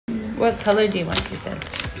What color do you want, you said?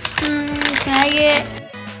 Can I get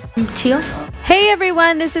teal? Hey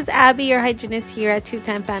everyone, this is Abby, your hygienist here at Tooth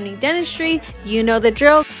Time Family Dentistry. You know the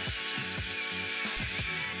drill.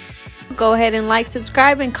 Go ahead and like,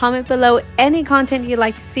 subscribe, and comment below any content you'd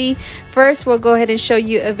like to see. First, we'll go ahead and show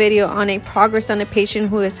you a video on a progress on a patient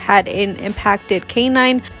who has had an impacted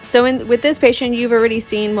canine. So with this patient, you've already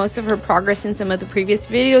seen most of her progress in some of the previous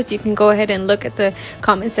videos. You can go ahead and look at the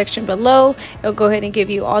comment section below. It'll go ahead and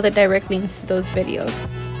give you all the direct links to those videos.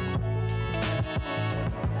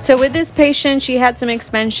 So with this patient, she had some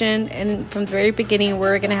expansion, and from the very beginning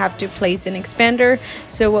we're going to have to place an expander.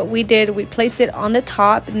 So what we did, we placed it on the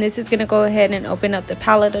top, and this is going to go ahead and open up the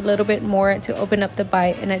palate a little bit more to open up the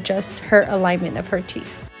bite and adjust her alignment of her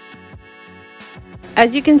teeth.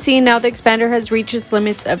 As you can see, now the expander has reached its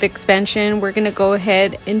limits of expansion. We're going to go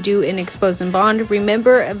ahead and do an expose and bond.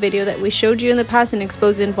 Remember a video that we showed you in the past, an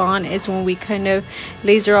expose and bond is when we kind of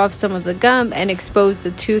laser off some of the gum and expose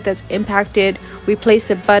the tooth that's impacted. We place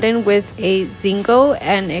a button with a Zingo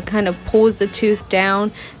and it kind of pulls the tooth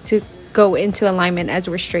down to go into alignment as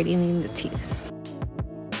we're straightening the teeth.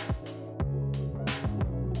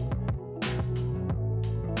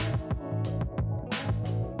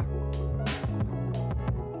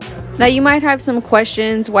 Now you might have some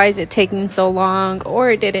questions. Why is it taking so long? Or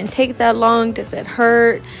it didn't take that long. Does it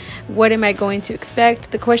hurt? What am I going to expect?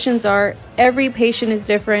 The questions are, every patient is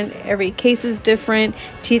different. Every case is different.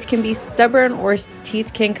 Teeth can be stubborn, or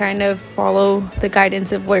teeth can kind of follow the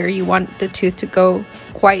guidance of where you want the tooth to go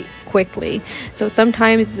quite quickly. So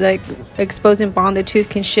sometimes like expose and bond the tooth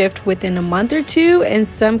can shift within a month or two, and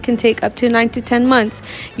some can take up to 9 to 10 months.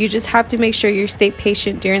 You just have to make sure you stay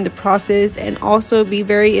patient during the process, and also be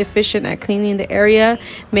very efficient at cleaning the area.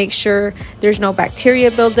 Make sure there's no bacteria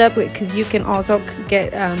buildup, because you can also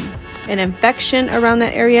get an infection around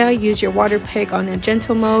that area. Use your water pick on a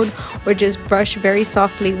gentle mode, or just brush very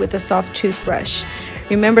softly with a soft toothbrush.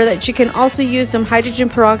 Remember that you can also use some hydrogen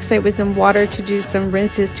peroxide with some water to do some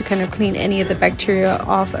rinses to kind of clean any of the bacteria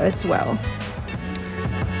off as well.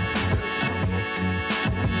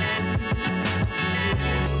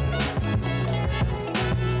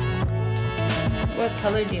 What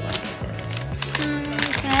color do you want, you said?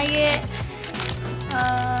 Can I get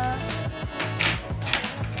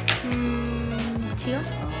teal?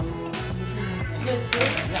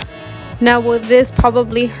 Now will this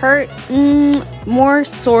probably hurt? More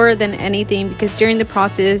sore than anything, because during the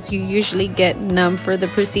process you usually get numb for the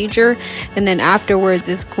procedure, and then afterwards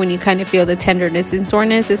is when you kind of feel the tenderness and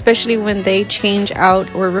soreness, especially when they change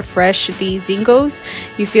out or refresh the Zingos.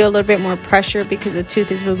 You feel a little bit more pressure because the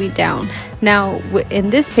tooth is moving down. Now in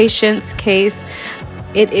this patient's case,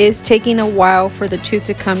 it is taking a while for the tooth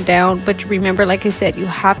to come down, but remember, like I said, you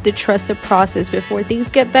have to trust the process. Before things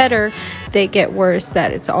get better, they get worse.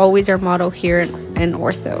 That it's always our motto here in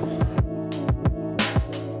ortho.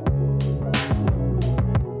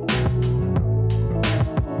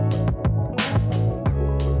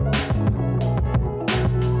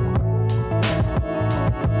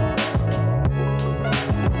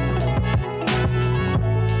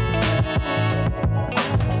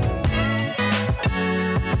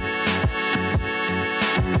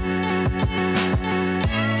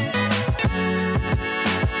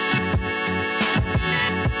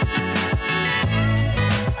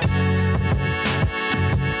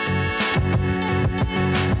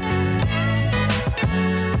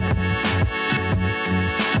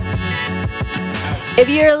 If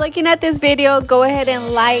you're looking at this video, go ahead and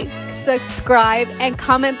like, subscribe, and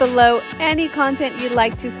comment below any content you'd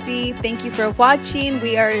like to see. Thank you for watching.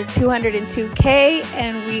 We are 202K,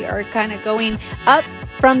 and we are kind of going up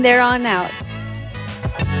from there on out.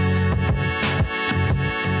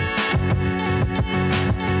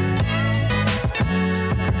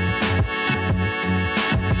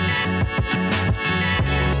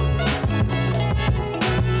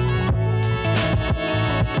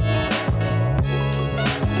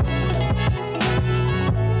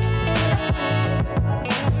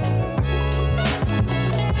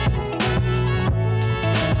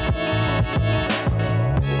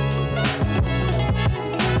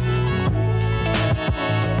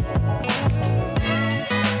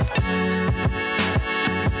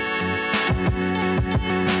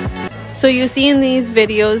 So you see in these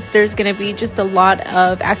videos, there's going to be just a lot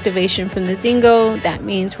of activation from the Zingo. That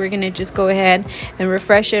means we're going to just go ahead and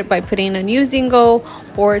refresh it by putting a new Zingo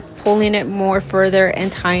or pulling it more further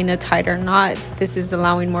and tying a tighter knot. This is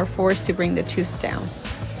allowing more force to bring the tooth down.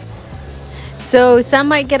 So some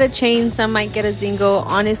might get a chain, some might get a Zingo.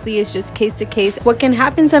 Honestly, it's just case to case. What can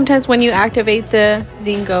happen sometimes when you activate the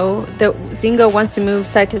Zingo wants to move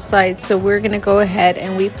side to side. So we're going to go ahead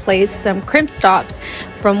and we place some crimp stops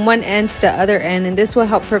from one end to the other end, and this will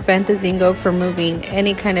help prevent the Zingo from moving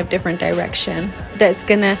any kind of different direction. That's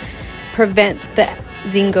going to prevent the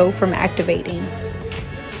Zingo from activating.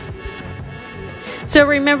 So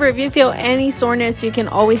remember, if you feel any soreness, you can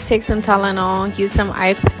always take some Tylenol, use some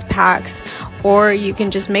ice packs, or you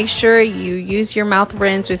can just make sure you use your mouth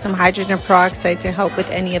rinse with some hydrogen peroxide to help with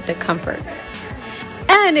any of the comfort.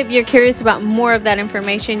 And if you're curious about more of that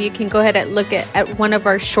information, you can go ahead and look at one of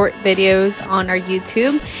our short videos on our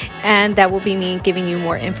YouTube, and that will be me giving you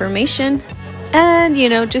more information. And you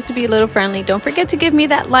know, just to be a little friendly, don't forget to give me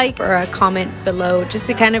that like or a comment below just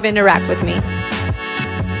to kind of interact with me.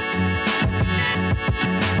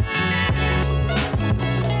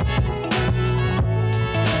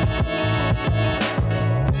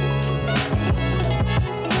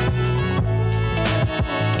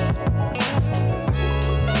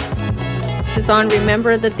 On,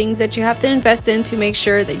 remember the things that you have to invest in to make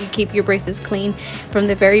sure that you keep your braces clean from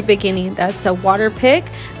the very beginning. That's a water pick,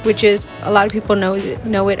 which is a lot of people know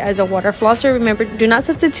it as a water flosser. Remember, do not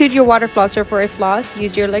substitute your water flosser for a floss.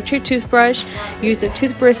 Use your electric toothbrush, use the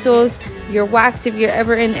tooth bristles, your wax if you're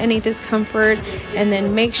ever in any discomfort, and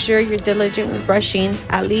then make sure you're diligent with brushing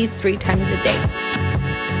at least 3 times a day.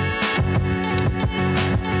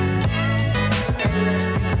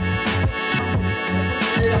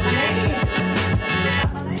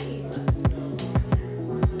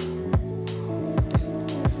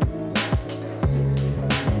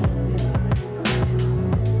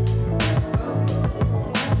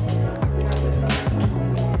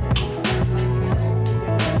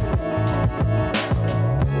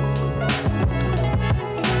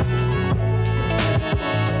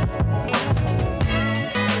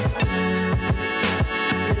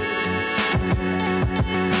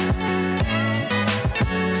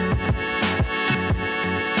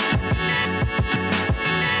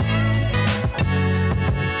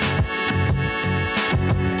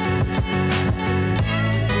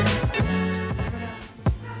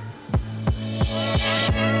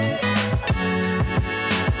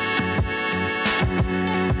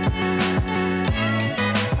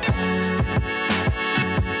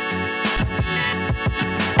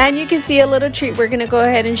 And you can see a little treat. We're going to go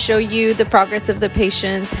ahead and show you the progress of the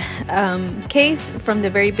patient's case from the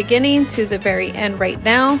very beginning to the very end right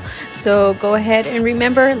now. So go ahead and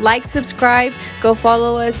remember, like, subscribe, go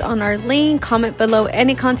follow us on our link, comment below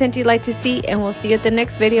any content you'd like to see, and we'll see you at the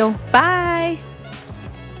next video. Bye!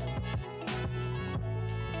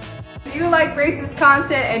 If you like braces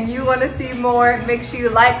content and you want to see more, make sure you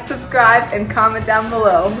like, subscribe, and comment down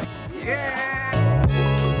below. Yeah!